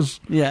purpose.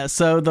 Yeah.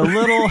 So the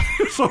little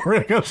sorry,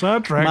 I got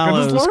sidetracked.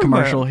 Milo's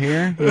commercial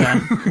here.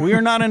 Yeah. We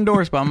are not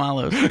endorsed by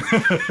Milo's.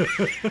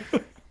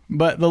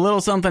 But the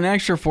little something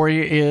extra for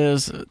you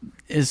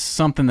is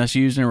something that's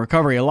used in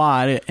recovery a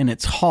lot, and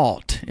it's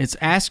HALT. It's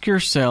ask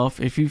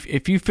yourself, if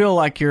you feel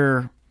like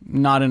you're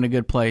not in a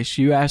good place,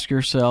 you ask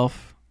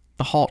yourself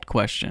the HALT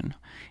question.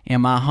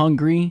 Am I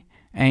hungry,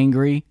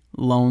 angry,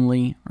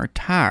 lonely, or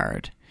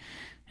tired?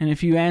 And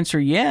if you answer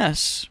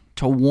yes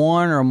to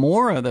one or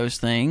more of those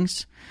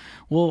things,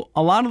 well,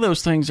 a lot of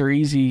those things are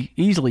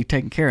easily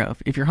taken care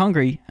of. If you're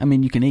hungry,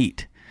 you can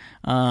eat.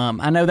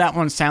 I know that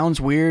one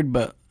sounds weird,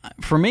 but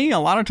for me, a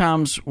lot of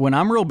times when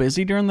I'm real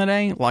busy during the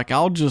day, like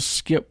I'll just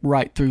skip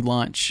right through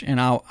lunch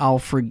and I'll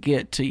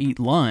forget to eat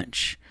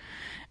lunch.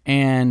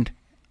 And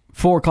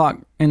 4 o'clock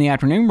in the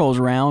afternoon rolls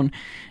around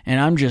and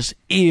I'm just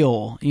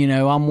ill.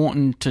 I'm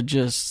wanting to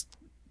just,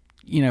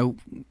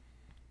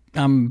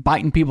 I'm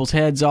biting people's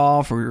heads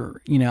off,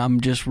 or,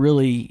 I'm just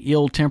really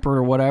ill-tempered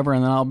or whatever.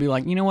 And then I'll be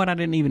like, you know what? I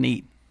didn't even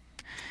eat.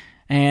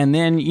 And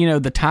then,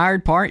 the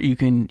tired part, you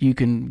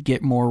can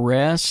get more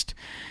rest.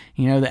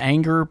 The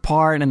anger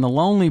part and the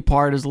lonely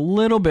part is a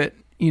little bit,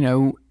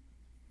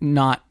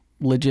 not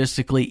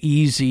logistically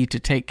easy to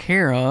take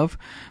care of,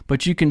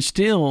 but you can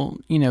still,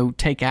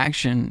 take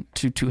action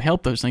to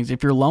help those things.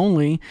 If you're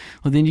lonely,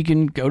 well, then you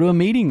can go to a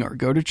meeting or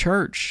go to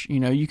church.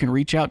 You can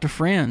reach out to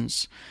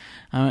friends.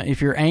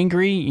 If you're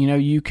angry,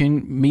 you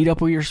can meet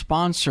up with your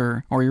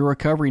sponsor or your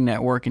recovery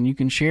network, and you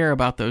can share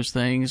about those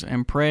things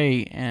and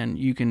pray, and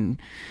you can,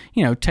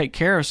 take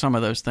care of some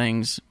of those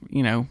things,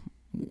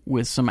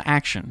 with some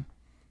action.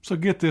 So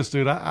get this,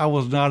 dude. I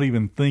was not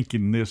even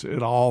thinking this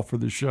at all for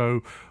the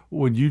show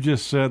when you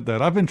just said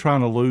that. I've been trying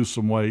to lose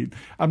some weight.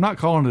 I'm not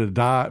calling it a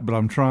diet, but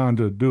I'm trying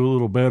to do a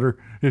little better,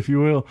 if you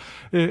will.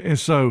 And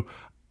so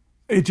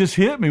it just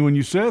hit me when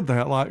you said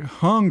that, like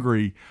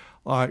hungry,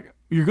 like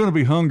you're going to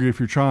be hungry if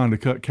you're trying to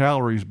cut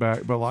calories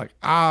back. But like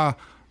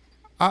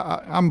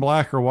I'm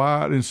black or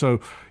white, and so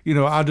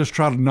I just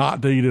try to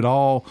not to eat at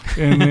all,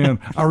 and then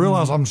I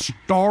realize I'm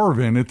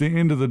starving at the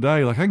end of the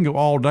day. Like I can go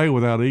all day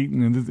without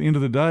eating, and at the end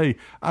of the day,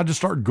 I just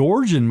start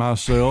gorging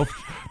myself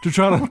to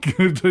try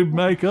to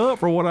make up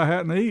for what I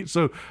hadn't eaten.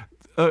 So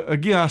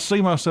again, I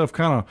see myself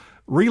kind of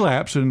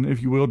relapsing,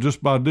 if you will,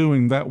 just by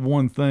doing that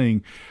one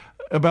thing.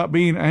 About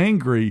being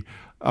angry,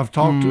 I've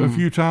talked a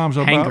few times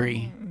about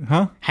hangry.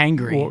 Huh?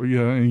 Hangry. Well,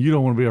 yeah, and you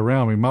don't want to be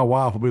around me. My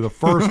wife will be the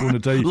first one to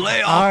tell you,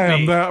 lay off I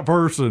am me. that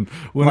person.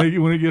 When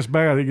it gets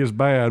bad, it gets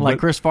bad. Like but,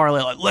 Chris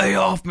Farley, like, lay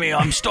off me,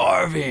 I'm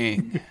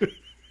starving.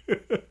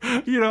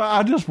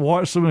 I just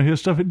watched some of his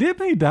stuff.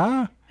 Didn't he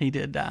die? He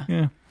did die.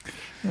 Yeah,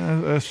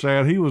 that's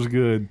sad. He was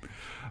good.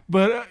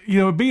 But,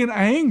 being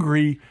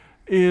angry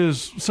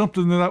is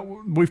something that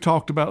we've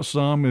talked about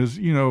some is,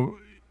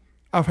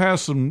 I've had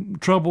some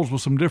troubles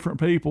with some different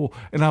people,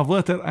 and I've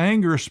let that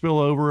anger spill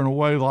over in a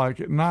way like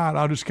at night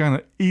I just kind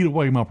of eat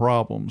away my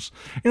problems.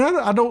 And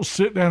I don't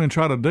sit down and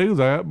try to do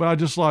that, but I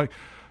just like,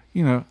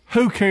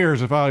 who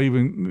cares if I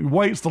even,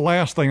 weight's the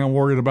last thing I'm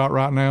worried about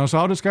right now, so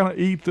I'll just kind of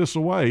eat this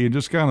away and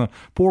just kind of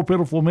poor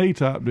pitiful me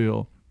type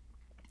deal.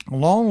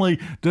 Lonely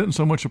doesn't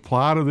so much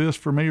apply to this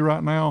for me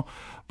right now,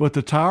 but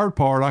the tired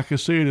part, I can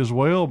see it as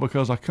well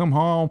because I come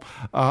home,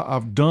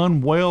 I've done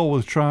well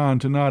with trying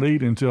to not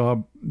eat until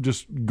I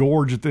just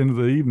gorge at the end of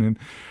the evening.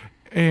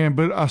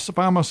 But I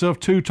find myself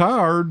too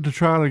tired to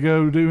try to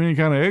go do any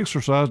kind of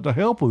exercise to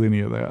help with any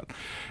of that.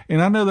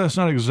 And I know that's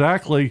not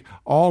exactly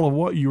all of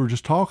what you were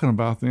just talking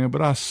about then,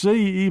 but I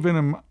see even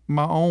in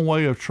my own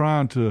way of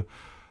trying to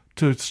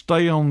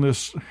stay on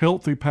this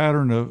healthy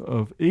pattern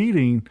of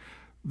eating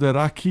that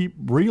I keep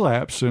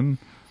relapsing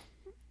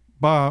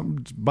by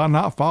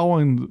not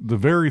following the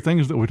very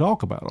things that we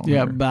talk about on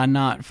here. By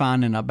not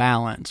finding a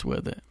balance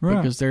with it. Right.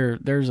 Because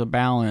there's a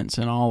balance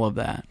in all of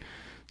that.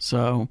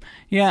 So,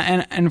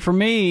 and for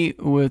me,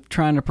 with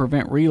trying to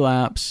prevent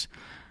relapse,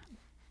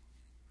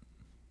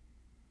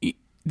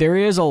 there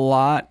is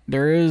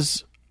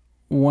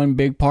one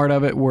big part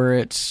of it where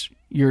it's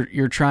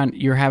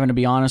you're having to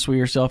be honest with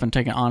yourself and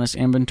take an honest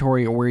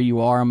inventory of where you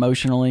are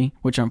emotionally,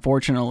 which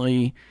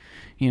unfortunately,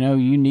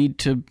 you need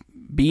to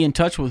be in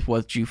touch with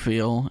what you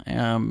feel,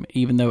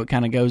 even though it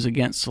kind of goes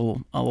against a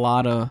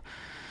lot of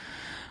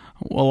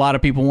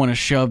people want to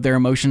shove their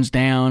emotions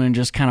down and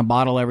just kind of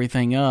bottle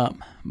everything up.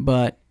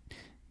 But,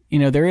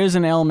 there is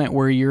an element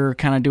where you're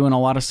kind of doing a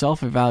lot of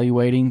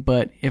self-evaluating.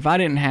 But if I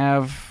didn't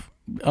have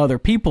other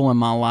people in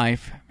my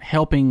life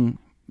helping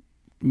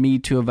me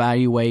to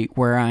evaluate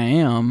where I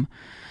am,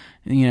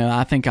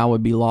 I think I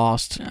would be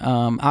lost.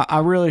 I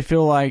really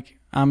feel like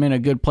I'm in a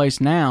good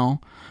place now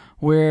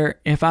where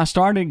if I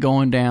started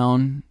going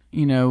down,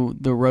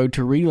 the road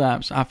to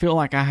relapse, I feel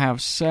like I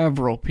have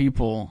several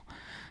people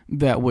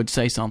that would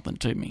say something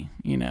to me,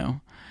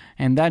 and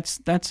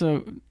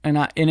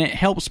and it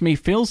helps me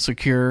feel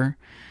secure.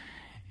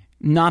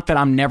 Not that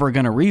I'm never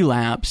going to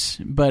relapse,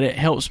 but it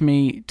helps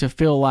me to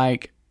feel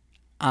like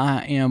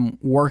I am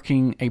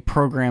working a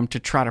program to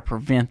try to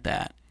prevent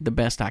that the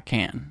best I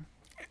can.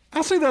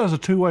 I see that as a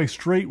two-way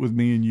street with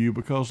me and you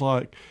because,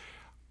 like,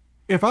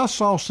 if I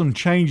saw some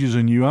changes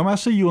in you, I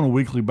see you on a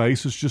weekly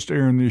basis just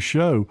airing this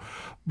show,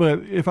 but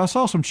if I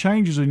saw some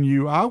changes in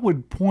you, I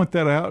would point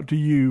that out to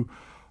you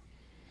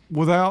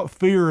without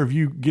fear of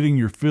you getting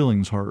your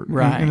feelings hurt.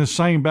 Right. And the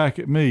same back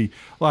at me.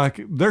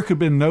 Like, there could have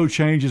been no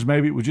changes.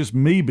 Maybe it was just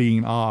me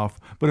being off.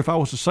 But if I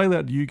was to say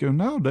that to you, go,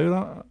 no, dude,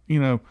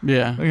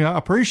 I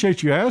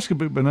appreciate you asking,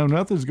 but no,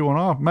 nothing's going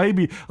off.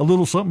 Maybe a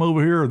little something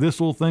over here or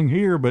this little thing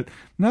here, but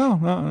no,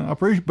 I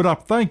appreciate, but I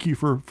thank you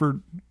for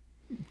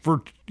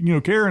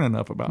caring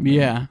enough about me.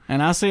 Yeah.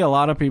 And I see a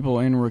lot of people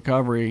in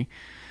recovery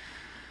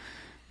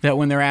that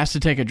when they're asked to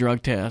take a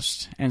drug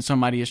test and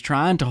somebody is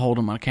trying to hold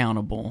them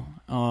accountable,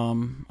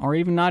 or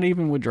even not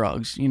even with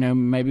drugs,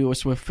 maybe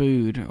it's with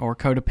food or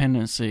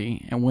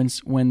codependency, and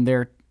when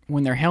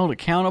they're held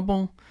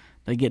accountable,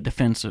 they get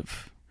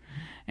defensive,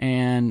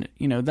 and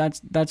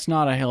that's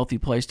not a healthy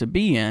place to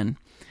be in.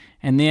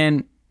 And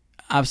then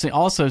I've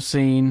also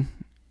seen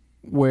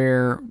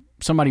where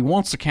somebody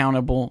wants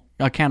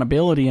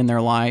accountability in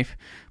their life,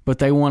 but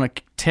they want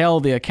to tell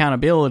the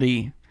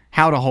accountability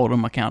how to hold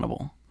them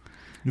accountable.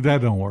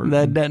 That don't work.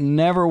 That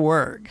never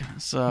work.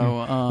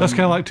 So that's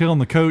kind of like telling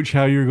the coach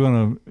how you're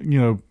going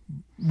to,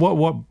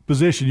 what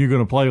position you're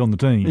going to play on the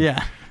team.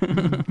 Yeah,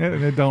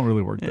 it don't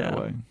really work that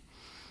way.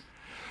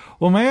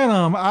 Well, man,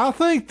 I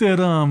think that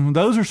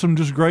those are some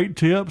just great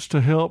tips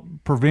to help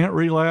prevent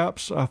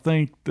relapse. I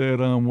think that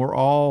we're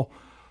all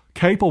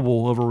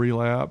capable of a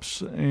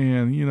relapse,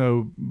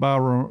 and by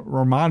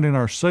reminding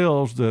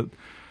ourselves that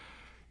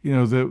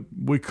that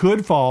we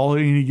could fall at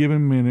any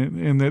given minute,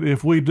 and that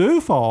if we do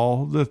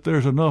fall, that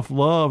there's enough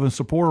love and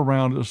support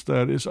around us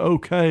that it's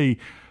okay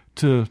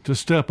to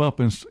step up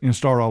and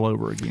start all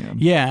over again.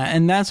 Yeah,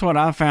 and that's what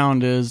I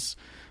found is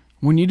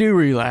when you do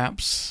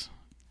relapse,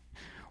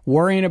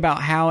 worrying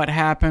about how it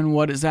happened,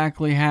 what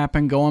exactly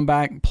happened, going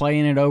back,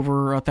 playing it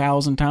over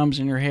 1,000 times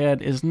in your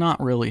head is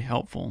not really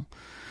helpful.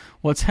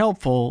 What's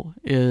helpful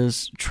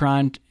is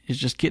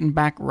just getting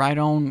back right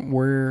on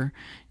where,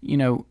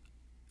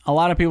 a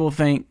lot of people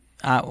think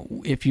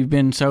if you've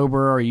been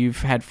sober or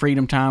you've had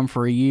freedom time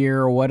for a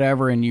year or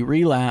whatever and you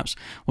relapse,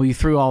 well, you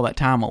threw all that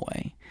time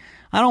away.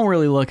 I don't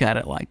really look at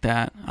it like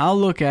that. I'll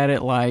look at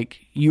it like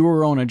you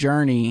were on a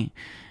journey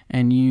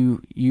and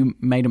you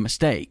made a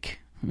mistake,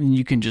 and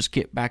you can just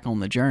get back on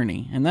the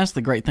journey. And that's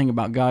the great thing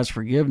about God's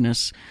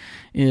forgiveness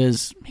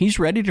is He's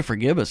ready to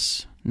forgive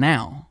us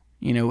now.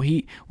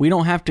 We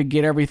don't have to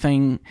get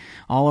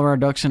all of our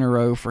ducks in a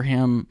row for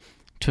Him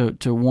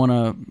to want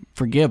to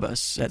forgive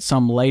us at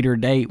some later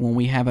date when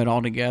we have it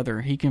all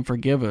together. He can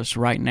forgive us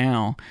right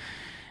now.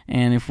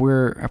 And if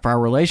our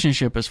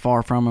relationship is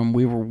far from Him,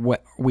 we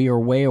are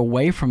way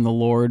away from the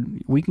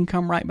Lord, we can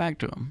come right back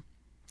to Him.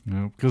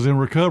 Because in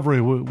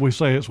recovery, we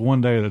say it's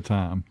one day at a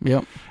time.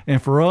 Yep.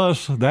 And for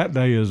us, that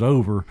day is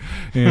over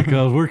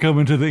because we're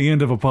coming to the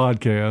end of a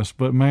podcast.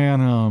 But,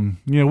 man,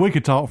 we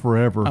could talk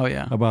forever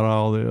about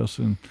all this.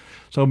 And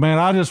so, man,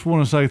 I just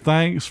want to say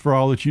thanks for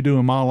all that you do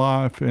in my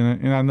life.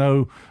 And I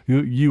know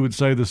you would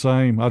say the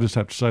same. I'll just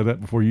have to say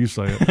that before you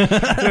say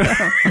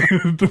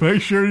it to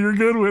make sure you're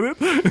good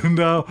with it. And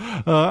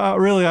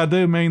I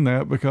do mean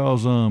that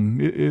because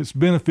it's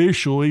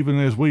beneficial even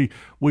as we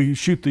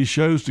shoot these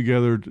shows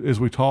together, as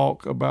we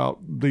talk about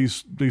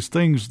these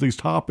things, these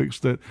topics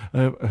that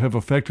have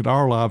affected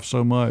our lives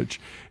so much.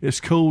 It's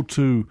cool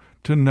to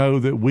know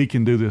that we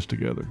can do this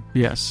together.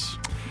 Yes.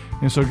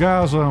 And so,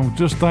 guys,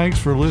 just thanks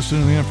for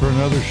listening in for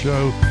another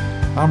show.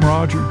 I'm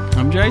Roger.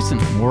 I'm Jason.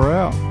 We're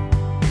out.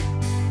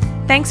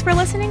 Thanks for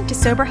listening to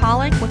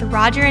Soberholic with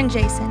Roger and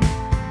Jason.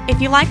 If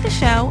you like the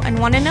show and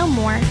want to know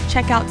more,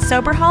 check out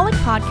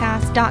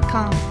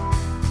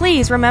SoberholicPodcast.com.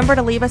 Please remember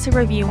to leave us a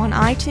review on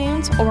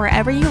iTunes or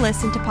wherever you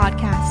listen to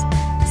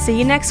podcasts. See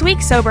you next week,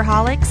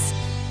 Soberholics.